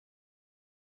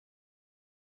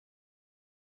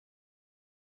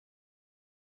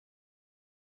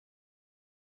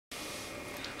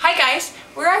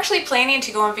we're actually planning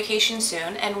to go on vacation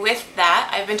soon, and with that,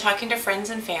 I've been talking to friends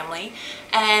and family,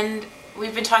 and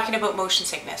we've been talking about motion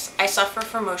sickness. I suffer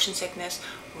from motion sickness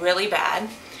really bad,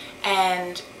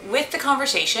 and with the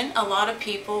conversation, a lot of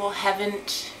people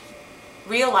haven't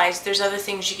realized there's other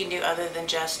things you can do other than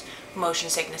just motion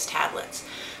sickness tablets.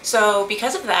 So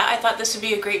because of that, I thought this would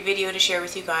be a great video to share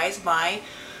with you guys my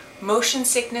motion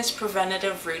sickness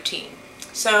preventative routine.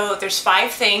 So there's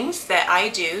 5 things that I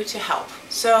do to help.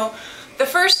 So the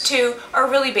first 2 are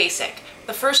really basic.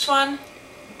 The first one,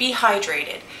 be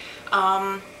hydrated.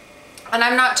 And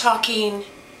I'm not talking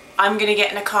I'm gonna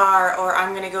get in a car or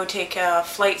I'm gonna go take a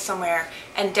flight somewhere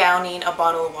and downing a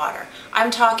bottle of water.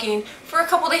 I'm talking for a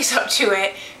couple days up to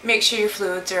it, make sure your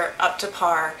fluids are up to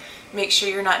par, make sure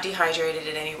you're not dehydrated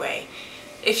in any way.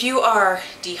 If you are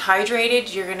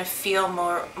dehydrated, you're gonna feel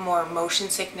more motion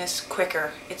sickness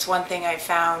quicker. It's one thing I've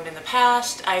found in the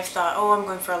past. I've thought, oh, I'm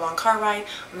going for a long car ride,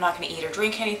 I'm not gonna eat or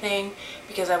drink anything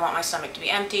because I want my stomach to be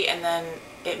empty, and then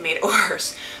it made it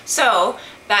worse. So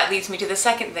that leads me to the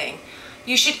second thing.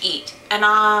 You should eat, and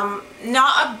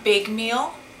not a big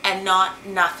meal and not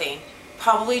nothing.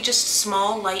 Probably just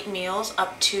small light meals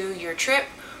up to your trip,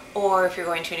 or if you're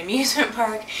going to an amusement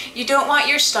park. You don't want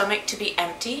your stomach to be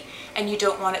empty and you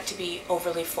don't want it to be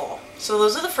overly full. So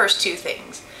those are the first 2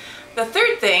 things. The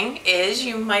third thing is,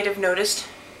 you might have noticed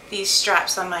these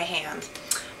straps on my hand.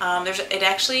 It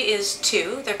actually is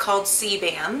 2. They're called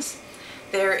C-bands.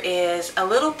 There is a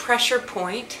little pressure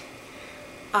point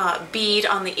bead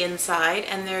on the inside,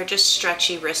 and they're just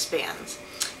stretchy wristbands.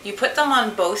 You put them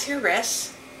on both your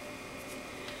wrists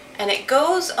and it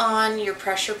goes on your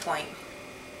pressure point,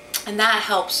 and that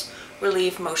helps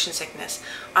relieve motion sickness.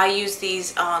 I use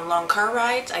these on long car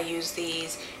rides, I use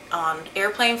these on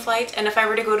airplane flights, and if I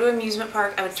were to go to an amusement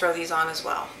park, I would throw these on as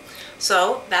well.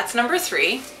 So that's number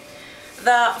 3.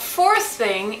 The fourth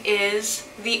thing is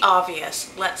the obvious.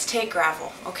 Let's take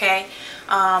gravel, okay?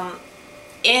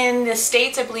 In the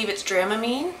States, I believe it's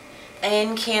Dramamine.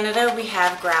 In Canada, we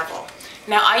have gravel.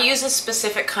 Now, I use a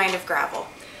specific kind of gravel.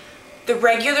 The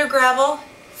regular gravel,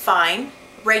 fine.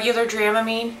 Regular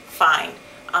Dramamine, fine.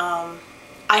 I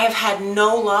have had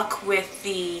no luck with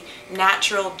the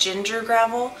natural ginger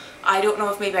gravel. I don't know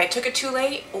if maybe I took it too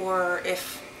late or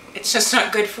if it's just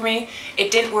not good for me.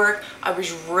 It didn't work. I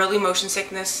was really motion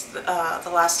sickness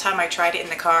the last time I tried it in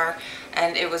the car,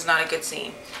 and it was not a good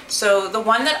scene. So the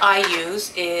one that I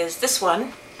use is this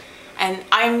one, and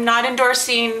I'm not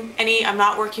endorsing any, I'm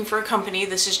not working for a company,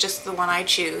 this is just the one I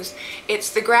choose. It's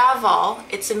the Gravol.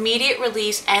 It's immediate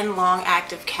release and long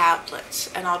active tablets,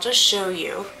 and I'll just show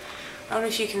you. I don't know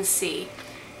if you can see.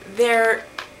 They're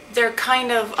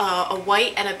kind of a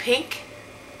white and a pink.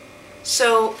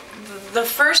 So the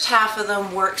first half of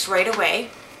them works right away,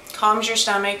 calms your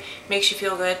stomach, makes you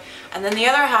feel good, and then the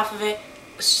other half of it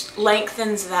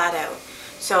lengthens that out.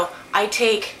 So I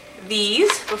take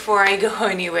these before I go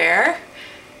anywhere,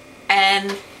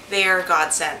 and they are a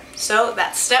godsend. So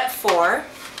that's step 4,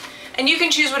 and you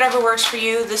can choose whatever works for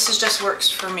you. This is just works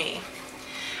for me.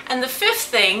 And the 5th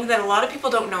thing that a lot of people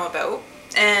don't know about,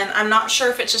 and I'm not sure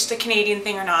if it's just a Canadian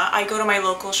thing or not, I go to my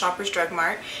local Shoppers Drug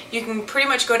Mart. You can pretty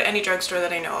much go to any drugstore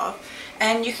that I know of,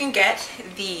 and you can get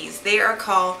these. They are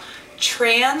called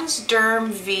Transderm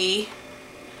V.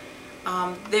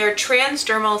 Their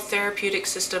transdermal therapeutic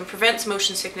system prevents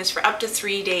motion sickness for up to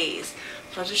 3 days.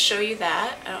 So I'll just show you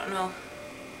that. I don't know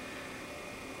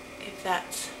if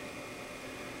that's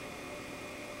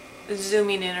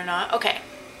zooming in or not. Okay,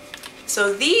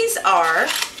 so these are,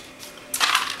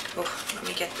 let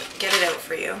me get it out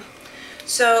for you.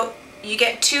 So you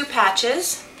get 2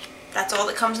 patches. That's all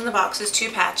that comes in the box is 2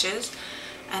 patches.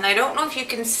 And I don't know if you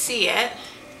can see it.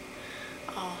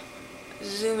 I'll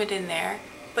zoom it in there.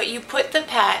 But you put the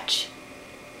patch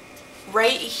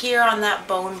right here on that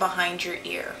bone behind your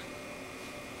ear.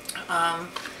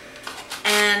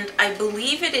 And I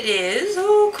believe it is,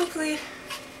 quickly.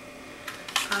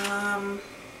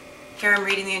 Here I'm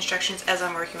reading the instructions as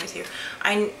I'm working with you.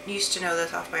 I used to know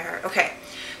this off by heart. Okay,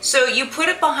 so you put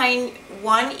it behind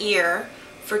one ear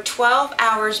for 12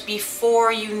 hours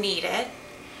before you need it,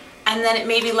 and then it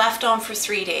may be left on for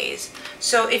 3 days.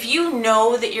 So if you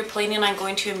know that you're planning on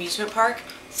going to an amusement park,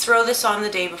 throw this on the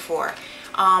day before.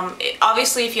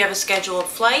 Obviously, if you have a scheduled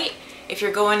flight, if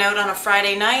you're going out on a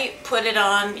Friday night, put it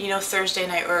on, Thursday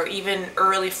night or even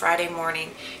early Friday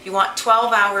morning. You want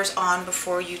 12 hours on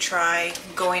before you try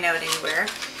going out anywhere.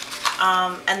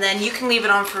 And then you can leave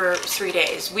it on for 3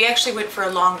 days. We actually went for a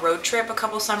long road trip a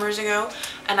couple summers ago,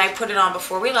 and I put it on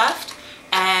before we left,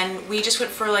 and we just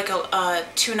went for like a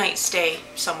 2-night stay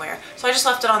somewhere. So I just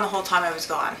left it on the whole time I was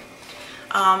gone.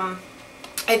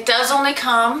 It does only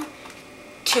come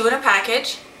 2 in a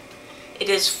package. It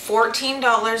is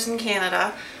 $14 in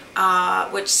Canada,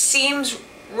 which seems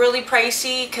really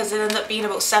pricey because it ends up being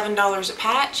about $7 a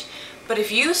patch. But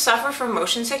if you suffer from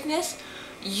motion sickness,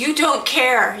 you don't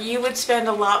care. You would spend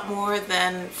a lot more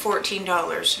than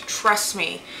 $14. Trust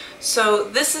me. So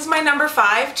this is my number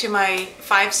 5 to my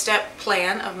 5-step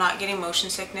plan of not getting motion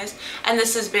sickness. And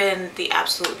this has been the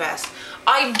absolute best.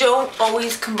 I don't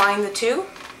always combine the two.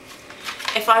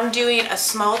 If I'm doing a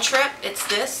small trip, it's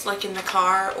this, like in the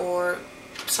car or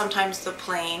sometimes the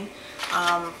plane.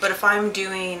 But if I'm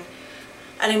doing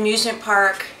an amusement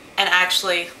park, and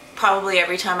actually probably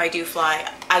every time I do fly,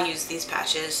 I use these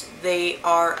patches. They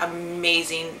are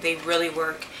amazing. They really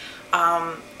work.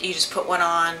 You just put one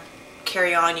on,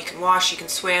 carry on. You can wash, you can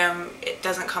swim. It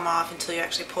doesn't come off until you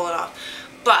actually pull it off.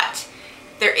 But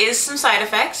there is some side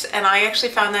effects, and I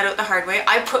actually found that out the hard way.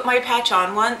 I put my patch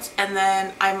on once, and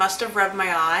then I must have rubbed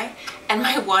my eye, and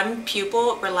my one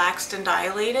pupil relaxed and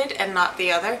dilated and not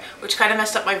the other, which kind of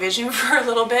messed up my vision for a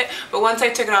little bit. But once I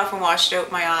took it off and washed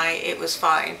out my eye, it was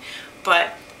fine.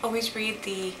 But always read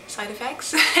the side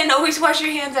effects and always wash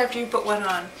your hands after you put one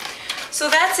on. So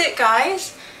that's it,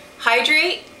 guys.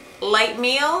 Hydrate, light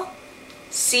meal,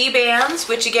 C-bands,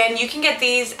 which again, you can get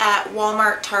these at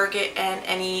Walmart, Target, and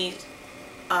any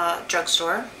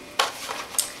drugstore.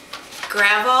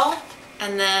 Gravel,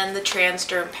 and then the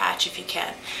Transderm patch if you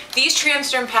can. These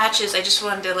Transderm patches, I just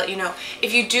wanted to let you know,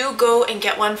 if you do go and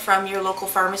get one from your local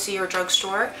pharmacy or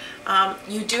drugstore,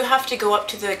 you do have to go up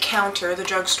to the counter, the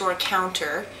drugstore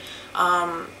counter,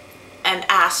 and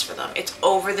ask for them. It's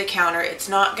over the counter. It's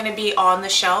not going to be on the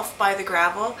shelf by the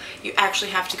Gravel. You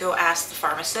actually have to go ask the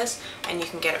pharmacist, and you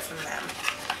can get it from them.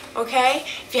 Okay,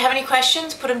 if you have any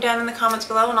questions, put them down in the comments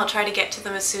below and I'll try to get to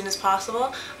them as soon as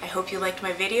possible. I hope you liked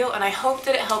my video, and I hope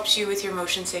that it helps you with your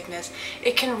motion sickness.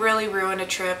 It can really ruin a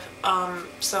trip,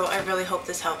 so I really hope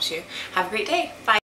this helps you. Have a great day. Bye.